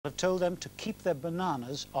have told them to keep their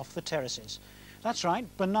bananas off the terraces. That's right,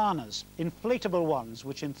 bananas, inflatable ones,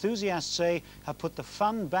 which enthusiasts say have put the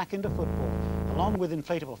fun back into football, along with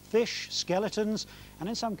inflatable fish, skeletons, and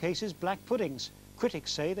in some cases, black puddings.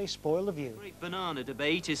 Critics say they spoil the view. The great banana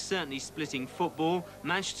debate is certainly splitting football.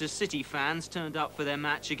 Manchester City fans turned up for their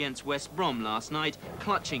match against West Brom last night,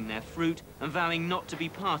 clutching their fruit and vowing not to be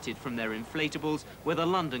parted from their inflatables, whether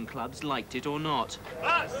London clubs liked it or not.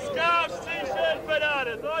 That's Scouse T-shirt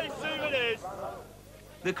bananas, nice souvenirs.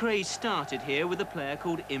 The craze started here with a player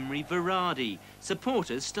called Imre Varadi.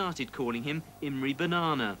 Supporters started calling him Imre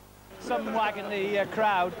Banana. Some wag in the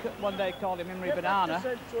crowd one day called him Imre Banana,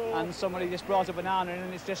 and somebody just brought a banana in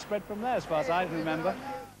and it's just spread from there as far as I remember.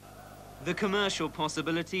 The commercial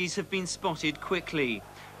possibilities have been spotted quickly.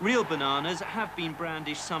 Real bananas have been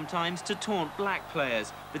brandished sometimes to taunt black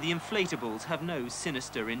players, but the inflatables have no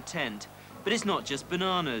sinister intent. But it's not just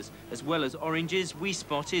bananas. As well as oranges, we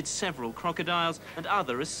spotted several crocodiles and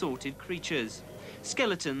other assorted creatures.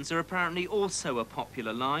 Skeletons are apparently also a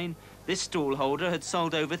popular line. This stallholder had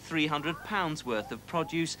sold over £300 worth of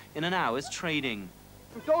produce in an hour's trading.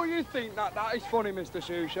 Don't you think that is funny, Mr.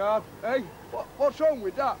 Souchard? Hey, what's wrong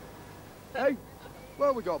with that? Hey,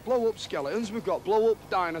 well, we've got blow-up skeletons, we've got blow-up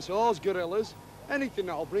dinosaurs, gorillas, anything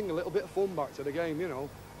that'll bring a little bit of fun back to the game, you know.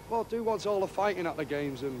 Well, do what's all the fighting at the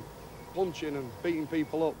games and punching and beating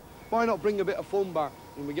people up. Why not bring a bit of fun back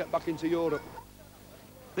when we get back into Europe?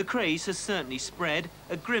 The craze has certainly spread.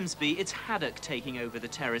 At Grimsby, it's haddock taking over the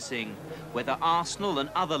terracing. Whether Arsenal and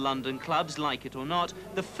other London clubs like it or not,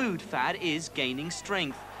 the food fad is gaining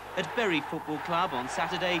strength. At Bury Football Club on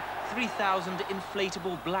Saturday, 3,000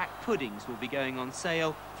 inflatable black puddings will be going on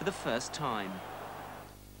sale for the first time.